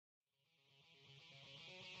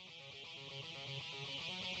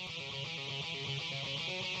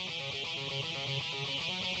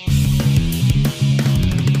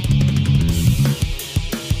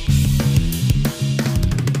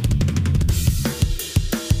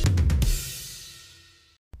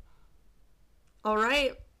All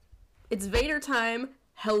right, it's Vader time.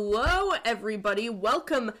 Hello, everybody.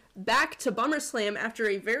 Welcome back to BummerSlam after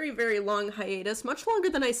a very, very long hiatus. Much longer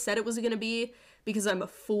than I said it was going to be because I'm a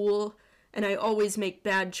fool and I always make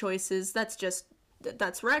bad choices. That's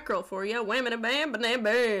Rat Girl for you.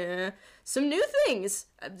 Wham-a-bam-ba-bam. Some new things.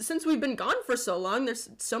 Since we've been gone for so long, there's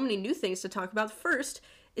so many new things to talk about. First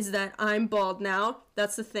is that I'm bald now.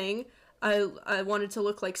 That's the thing. I wanted to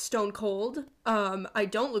look like Stone Cold. I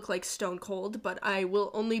don't look like Stone Cold, but I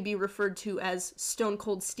will only be referred to as Stone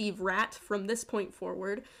Cold Steve Rat from this point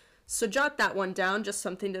forward. So jot that one down, just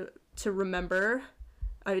something to remember.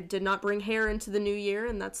 I did not bring hair into the new year,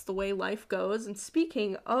 and that's the way life goes. And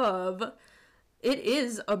speaking of, it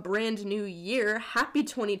is a brand new year. Happy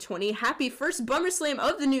 2020. Happy first BummerSlam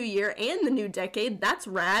of the new year and the new decade. That's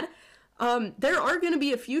rad. There are going to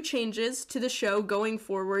be a few changes to the show going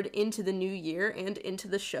forward into the new year and into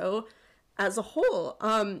the show as a whole.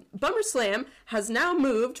 BummerSlam has now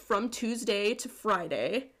moved from Tuesday to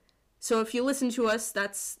Friday. So if you listen to us,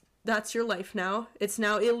 that's your life now. It's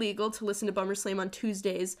now illegal to listen to BummerSlam on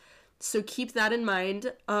Tuesdays. So keep that in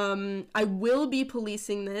mind. I will be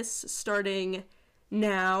policing this starting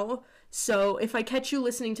now. So if I catch you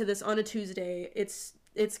listening to this on a Tuesday,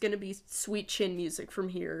 it's gonna be sweet chin music from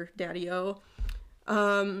here, daddy-o.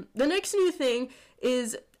 The next new thing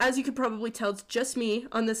is, as you could probably tell, it's just me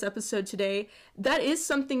on this episode today. That is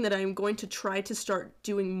something that I'm going to try to start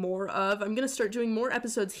doing more of. I'm going to start doing more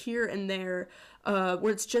episodes here and there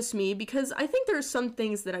where it's just me, because I think there are some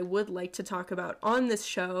things that I would like to talk about on this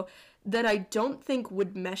show that I don't think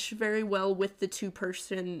would mesh very well with the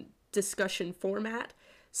two-person discussion format.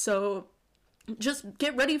 So just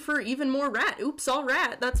get ready for even more rat. Oops, all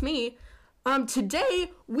rat. That's me.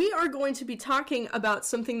 Today, we are going to be talking about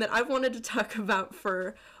something that I've wanted to talk about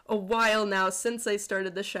for a while now since I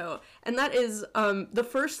started the show, and that is the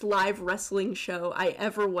first live wrestling show I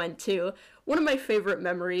ever went to. One of my favorite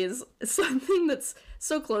memories, something that's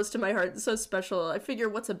so close to my heart, so special. I figure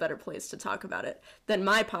what's a better place to talk about it than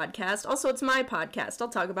my podcast. Also, it's my podcast. I'll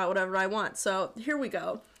talk about whatever I want. So here we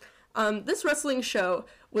go. This wrestling show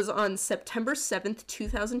was on September 7th,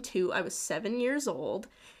 2002. I was 7 years old,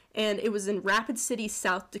 and it was in Rapid City,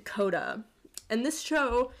 South Dakota. And this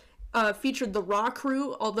show featured the Raw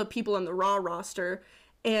crew, all the people on the Raw roster,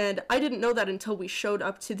 and I didn't know that until we showed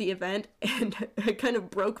up to the event, and it kind of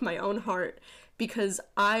broke my own heart, because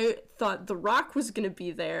I thought The Rock was going to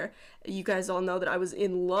be there. You guys all know that I was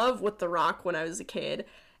in love with The Rock when I was a kid,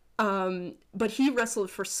 but he wrestled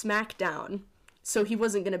for SmackDown. So he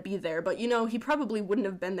wasn't going to be there, but, you know, he probably wouldn't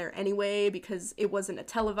have been there anyway because it wasn't a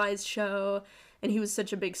televised show, and he was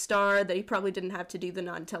such a big star that he probably didn't have to do the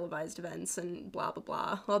non-televised events and blah, blah,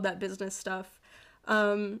 blah, all that business stuff.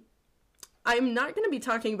 I'm not going to be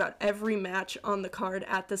talking about every match on the card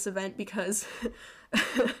at this event because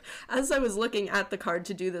as I was looking at the card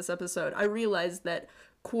to do this episode, I realized that,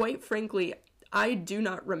 quite frankly, I do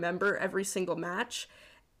not remember every single match,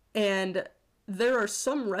 and there are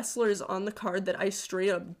some wrestlers on the card that I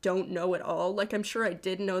straight up don't know at all. Like, I'm sure I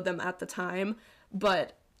did know them at the time,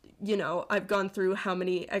 but, you know, I've gone through how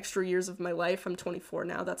many extra years of my life? I'm 24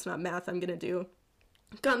 now. That's not math I'm gonna do.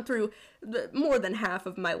 Gone through more than half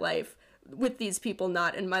of my life with these people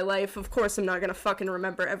not in my life. Of course, I'm not gonna fucking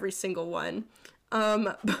remember every single one.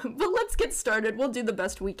 But let's get started. We'll do the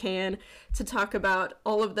best we can to talk about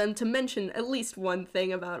all of them, to mention at least one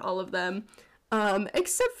thing about all of them.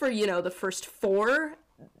 Except for, you know, the first four,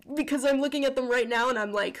 because I'm looking at them right now and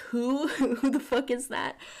I'm like, who the fuck is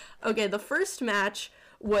that? Okay, the first match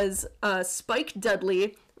was, Spike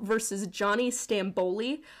Dudley versus Johnny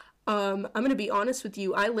Stamboli. I'm gonna be honest with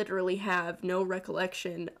you, I literally have no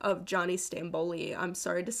recollection of Johnny Stamboli. I'm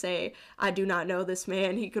sorry to say, I do not know this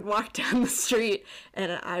man. He could walk down the street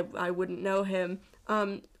and I wouldn't know him.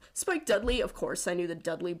 Spike Dudley, of course, I knew the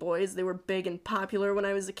Dudley Boys. They were big and popular when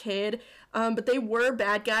I was a kid, but they were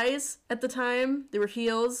bad guys at the time. They were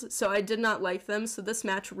heels, so I did not like them, so this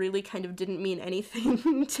match really kind of didn't mean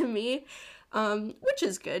anything to me, which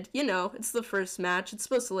is good. You know, it's the first match. It's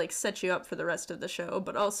supposed to, like, set you up for the rest of the show,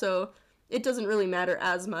 but also it doesn't really matter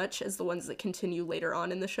as much as the ones that continue later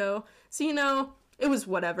on in the show. So, you know, it was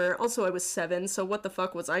whatever. Also, I was 7, so what the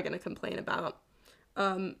fuck was I gonna complain about?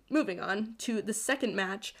 Moving on to the second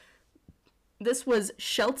match. This was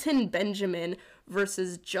Shelton Benjamin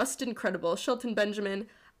versus Just Incredible. Shelton Benjamin,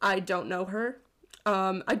 I don't know her.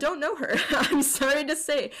 I'm sorry to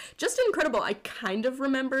say. Just Incredible, I kind of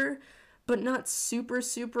remember, but not super,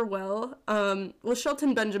 super well. Well,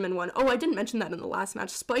 Shelton Benjamin won. Oh, I didn't mention that in the last match.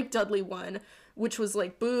 Spike Dudley won, which was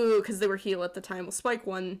like, boo, because they were heel at the time. Well, Spike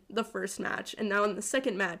won the first match, and now in the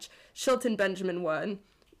second match, Shelton Benjamin won.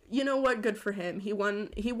 you know what? Good for him. He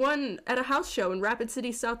won at a house show in Rapid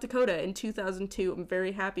City, South Dakota in 2002. I'm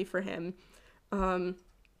very happy for him.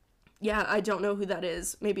 Yeah, I don't know who that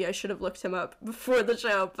is. Maybe I should have looked him up before the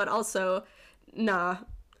show, but also, nah.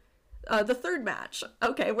 The third match.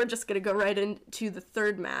 Okay, we're just gonna go right into the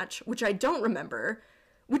third match, which I don't remember,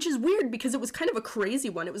 which is weird because it was kind of a crazy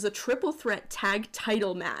one. It was a triple threat tag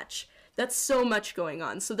title match. That's so much going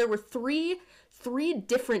on. So there were three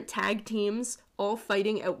different tag teams all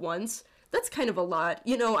fighting at once. That's kind of a lot.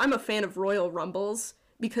 You know, I'm a fan of Royal Rumbles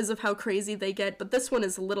because of how crazy they get, but this one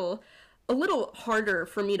is a little harder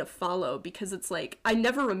for me to follow because it's like I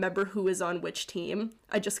never remember who is on which team.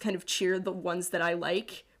 I just kind of cheer the ones that I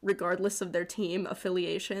like regardless of their team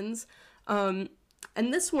affiliations. And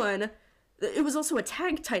this one, it was also a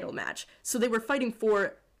tag title match, so they were fighting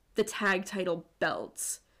for the tag title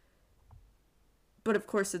belts. But of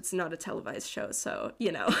course it's not a televised show, so,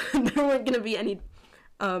 you know, there weren't going to be any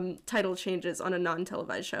title changes on a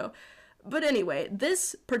non-televised show. But anyway,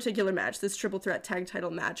 this particular match, this triple threat tag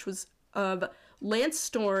title match, was of Lance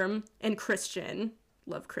Storm and Christian,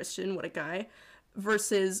 love Christian, what a guy,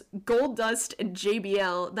 versus Goldust and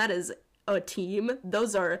JBL. That is a team.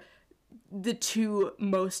 Those are the two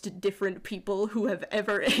most different people who have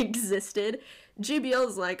ever existed. JBL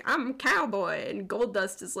is like, I'm a cowboy, and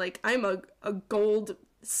Goldust is like, I'm a gold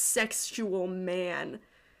sexual man.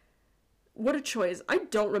 What a choice. I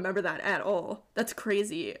don't remember that at all. That's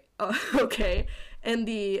crazy. Okay. And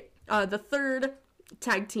the third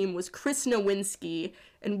tag team was Chris Nowinski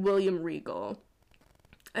and William Regal.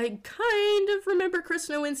 I kind of remember Chris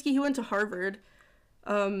Nowinski. He went to Harvard.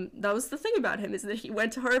 That was the thing about him, is that he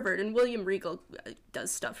went to Harvard, and William Regal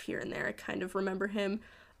does stuff here and there. I kind of remember him.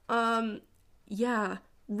 Yeah,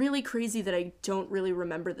 really crazy that I don't really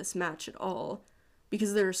remember this match at all,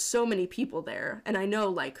 because there are so many people there, and I know,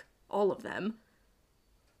 like, all of them.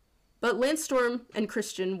 But Lance Storm and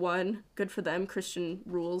Christian won. Good for them. Christian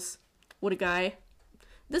rules. What a guy.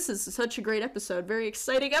 This is such a great episode. Very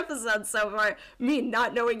exciting episode so far. Me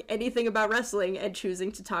not knowing anything about wrestling and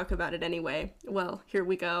choosing to talk about it anyway. Well, here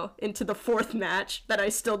we go. Into the fourth match that I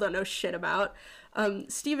still don't know shit about.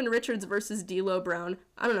 Steven Richards versus D'Lo Brown.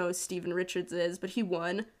 I don't know who Steven Richards is, but he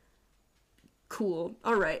won. Cool.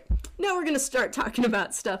 Alright. Now we're gonna start talking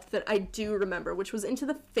about stuff that I do remember, which was into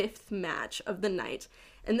the fifth match of the night.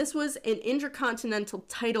 And this was an Intercontinental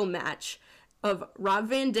title match of Rob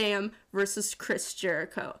Van Dam versus Chris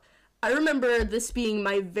Jericho. I remember this being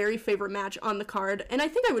my very favorite match on the card, and I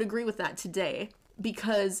think I would agree with that today,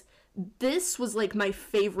 because this was like my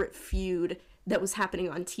favorite feud that was happening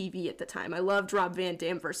on TV at the time. I loved Rob Van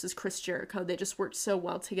Dam versus Chris Jericho. They just worked so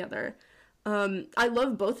well together. I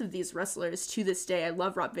love both of these wrestlers to this day. I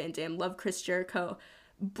love Rob Van Dam, love Chris Jericho.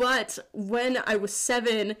 But when I was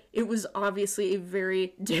 7, it was obviously a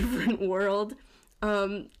very different world.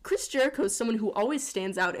 Chris Jericho is someone who always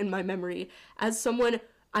stands out in my memory as someone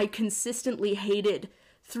I consistently hated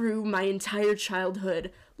through my entire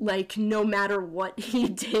childhood. Like, no matter what he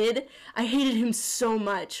did, I hated him so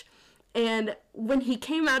much. And when he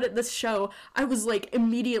came out at this show, I was like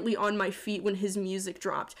immediately on my feet when his music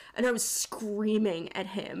dropped, and I was screaming at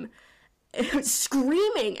him. And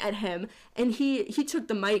he took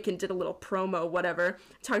the mic and did a little promo, whatever,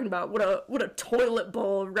 talking about what a toilet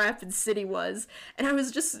bowl Rapid City was, and I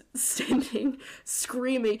was just standing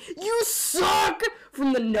screaming, "You suck!"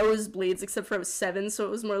 from the nosebleeds, except for I was 7, so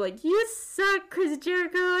it was more like, "You suck, Chris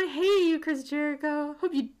Jericho, I hate you, Chris Jericho,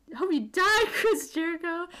 hope you die, Chris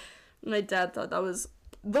Jericho." My dad thought that was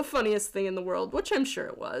the funniest thing in the world, which I'm sure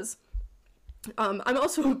it was. I'm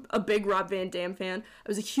also a big Rob Van Dam fan. I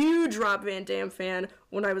was a huge Rob Van Dam fan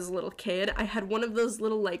when I was a little kid. I had one of those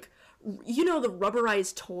little, like, you know, the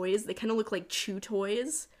rubberized toys? They kind of look like chew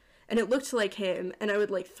toys. And it looked like him, and I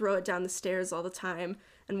would, like, throw it down the stairs all the time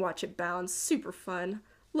and watch it bounce. Super fun.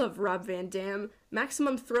 Love Rob Van Dam.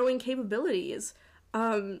 Maximum throwing capabilities.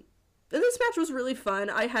 And this match was really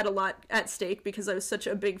fun. I had a lot at stake because I was such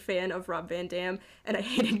a big fan of Rob Van Dam, and I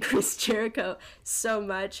hated Chris Jericho so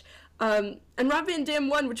much. And Rob Van Dam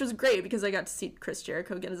won, which was great because I got to see Chris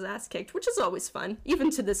Jericho get his ass kicked, which is always fun, even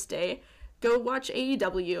to this day. Go watch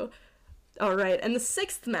AEW. Alright, and the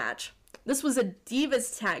sixth match. This was a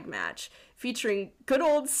Divas tag match featuring good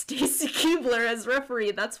old Stacy Keibler as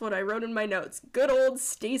referee. That's what I wrote in my notes. Good old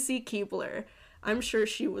Stacy Keibler. I'm sure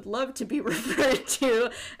she would love to be referred to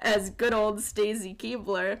as good old Stacy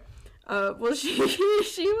Keibler. Well, she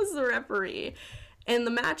was the referee. And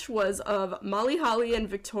the match was of Molly Holly and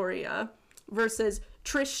Victoria versus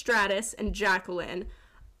Trish Stratus and Jacqueline.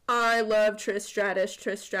 I love Trish Stratus.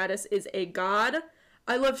 Trish Stratus is a god.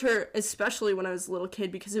 I loved her especially when I was a little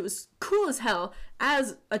kid because it was cool as hell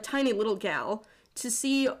as a tiny little gal to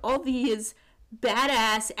see all these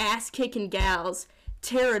badass ass-kicking gals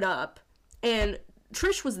tear it up, and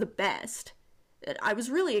Trish was the best. I was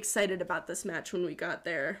really excited about this match when we got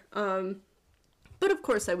there. But of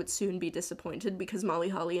course I would soon be disappointed because Molly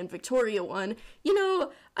Holly and Victoria won. You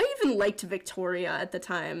know, I even liked Victoria at the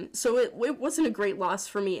time, so it wasn't a great loss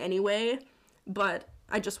for me anyway, but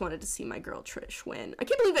I just wanted to see my girl Trish win. I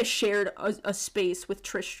can't believe I shared a space with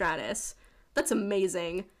Trish Stratus. That's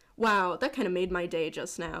amazing. Wow, that kind of made my day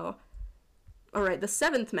just now. Alright, the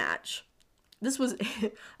 7th match. This was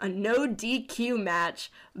a no DQ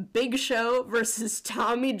match. Big Show versus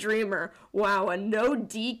Tommy Dreamer. Wow, a no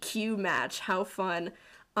DQ match. How fun.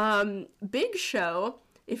 Big Show,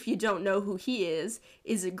 if you don't know who he is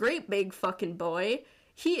a great big fucking boy.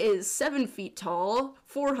 He is 7 feet tall,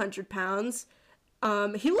 400 pounds.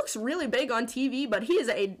 He looks really big on TV, but he's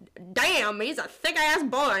a thick-ass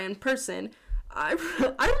boy in person. I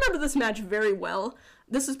remember this match very well.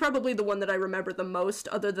 This is probably the one that I remember the most,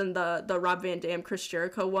 other than the Rob Van Dam, Chris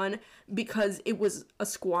Jericho one, because it was a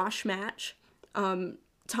squash match.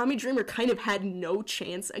 Tommy Dreamer kind of had no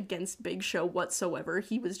chance against Big Show whatsoever.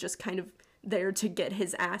 He was just kind of there to get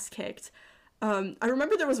his ass kicked. I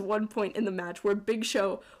remember there was one point in the match where Big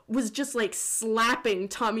Show was just like slapping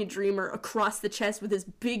Tommy Dreamer across the chest with his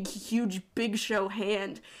big, huge Big Show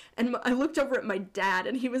hand. And I looked over at my dad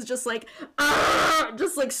and he was just like, ah,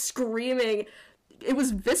 just like screaming. It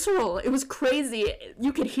was visceral. It was crazy.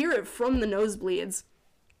 You could hear it from the nosebleeds.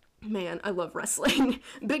 Man, I love wrestling.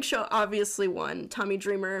 Big Show obviously won. Tommy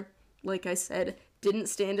Dreamer, like I said, didn't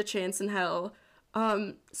stand a chance in hell.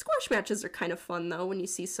 Squash matches are kind of fun though when you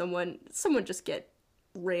see someone just get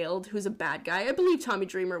railed who's a bad guy. I believe Tommy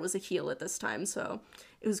Dreamer was a heel at this time, so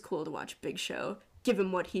it was cool to watch Big Show give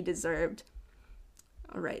him what he deserved.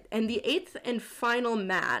 Alright, and the 8th and final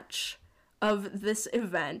match of this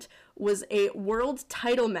event was a world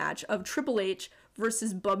title match of Triple H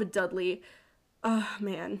versus Bubba Dudley. Oh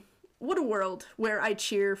man, what a world where I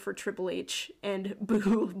cheer for Triple H and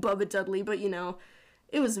boo Bubba Dudley, but you know,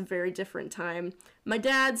 it was a very different time. My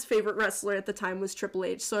dad's favorite wrestler at the time was Triple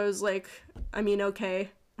H, so I was like, I mean, okay,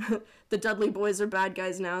 the Dudley boys are bad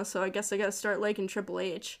guys now, so I guess I gotta start liking Triple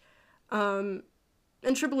H. And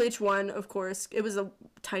Triple H won, of course. It was a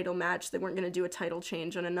title match. They weren't gonna do a title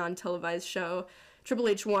change on a non-televised show. Triple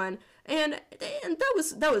H won, and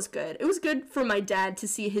that was good. It was good for my dad to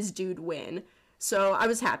see his dude win, so I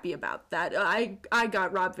was happy about that. I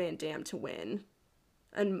got Rob Van Dam to win.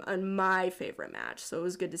 And my favorite match, so it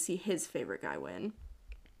was good to see his favorite guy win.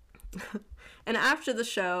 And after the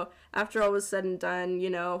show, after all was said and done, you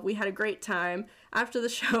know, we had a great time. After the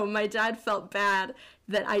show, my dad felt bad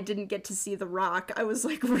that I didn't get to see The Rock. I was,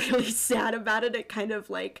 like, really sad about it. It kind of,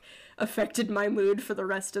 like, affected my mood for the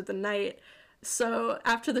rest of the night. So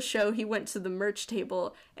after the show, he went to the merch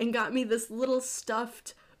table and got me this little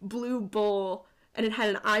stuffed blue bull, and it had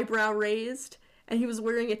an eyebrow raised. And he was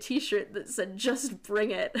wearing a t-shirt that said, "Just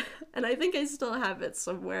bring it." And I think I still have it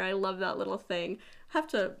somewhere. I love that little thing. I have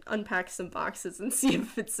to unpack some boxes and see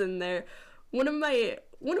if it's in there. One of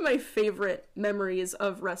my favorite memories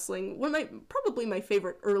of wrestling, probably my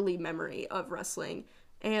favorite early memory of wrestling,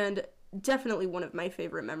 and definitely one of my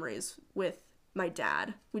favorite memories with my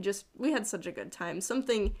dad. We had such a good time.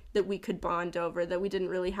 Something that we could bond over that we didn't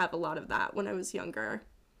really have a lot of that when I was younger.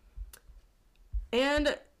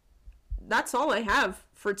 And that's all I have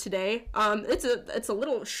for today. It's a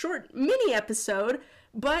little short mini episode,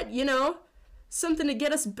 but you know, something to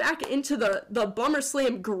get us back into the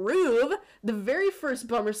BummerSlam groove. The very first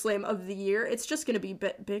BummerSlam of the year. It's just gonna be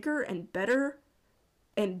bigger and better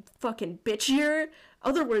and fucking bitchier.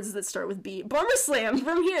 Other words that start with B. BummerSlam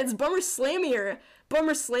from here. It's BummerSlamier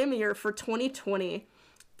for 2020.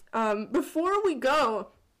 Before we go,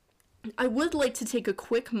 I would like to take a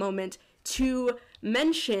quick moment to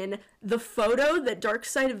mention the photo that Dark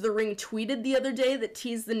Side of the Ring tweeted the other day that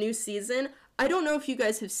teased the new season. I don't know if you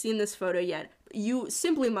guys have seen this photo yet. You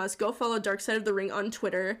simply must go follow Dark Side of the Ring on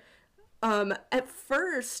Twitter. At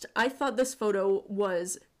first, I thought this photo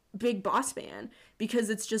was Big Boss Man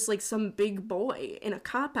because it's just like some big boy in a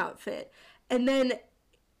cop outfit. And then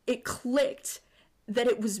it clicked that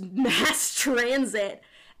it was Mass Transit,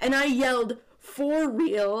 and I yelled, "For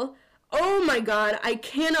real?" Oh my god, I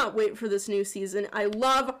cannot wait for this new season. I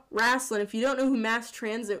love wrestling. If you don't know who Mass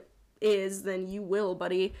Transit is, then you will,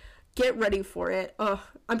 buddy. Get ready for it.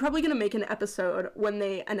 I'm probably going to make an episode when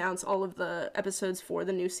they announce all of the episodes for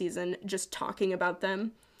the new season, just talking about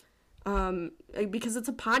them, because it's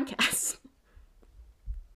a podcast.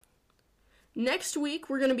 Next week,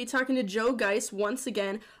 we're going to be talking to Joe Geis once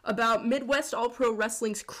again about Midwest All-Pro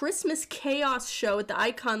Wrestling's Christmas Chaos show at the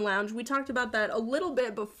Icon Lounge. We talked about that a little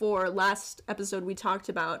bit before. Last episode, we talked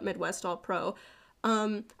about Midwest All-Pro.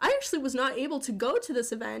 I actually was not able to go to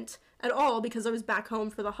this event at all because I was back home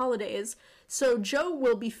for the holidays. So Joe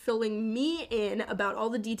will be filling me in about all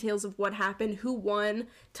the details of what happened, who won,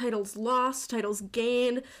 titles lost, titles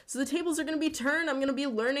gained. So the tables are going to be turned. I'm going to be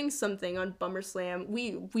learning something on BummerSlam.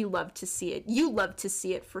 We love to see it. You love to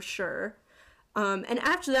see it for sure. And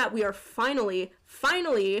after that, we are finally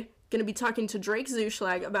going to be talking to Drake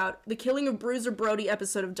Zuschlag about the Killing of Bruiser Brody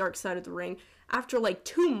episode of Dark Side of the Ring. After like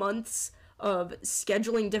 2 months of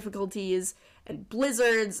scheduling difficulties and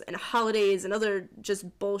blizzards and holidays and other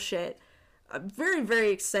just bullshit, I'm very, very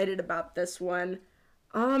excited about this one.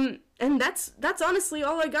 And that's honestly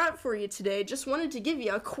all I got for you today. Just wanted to give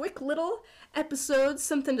you a quick little episode,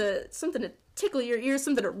 something to tickle your ears,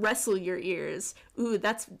 something to wrestle your ears. Ooh,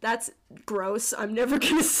 that's gross. I'm never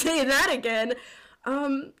gonna say that again.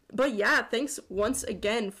 But yeah, thanks once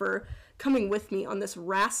again for coming with me on this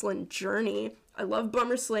wrestling journey. I love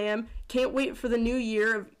BummerSlam. Can't wait for the new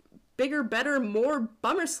year of bigger, better, more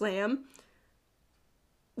BummerSlam.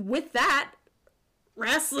 With that,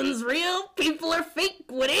 wrestling's real, people are fake,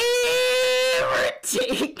 whatever it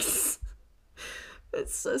takes.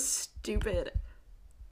 It's so stupid.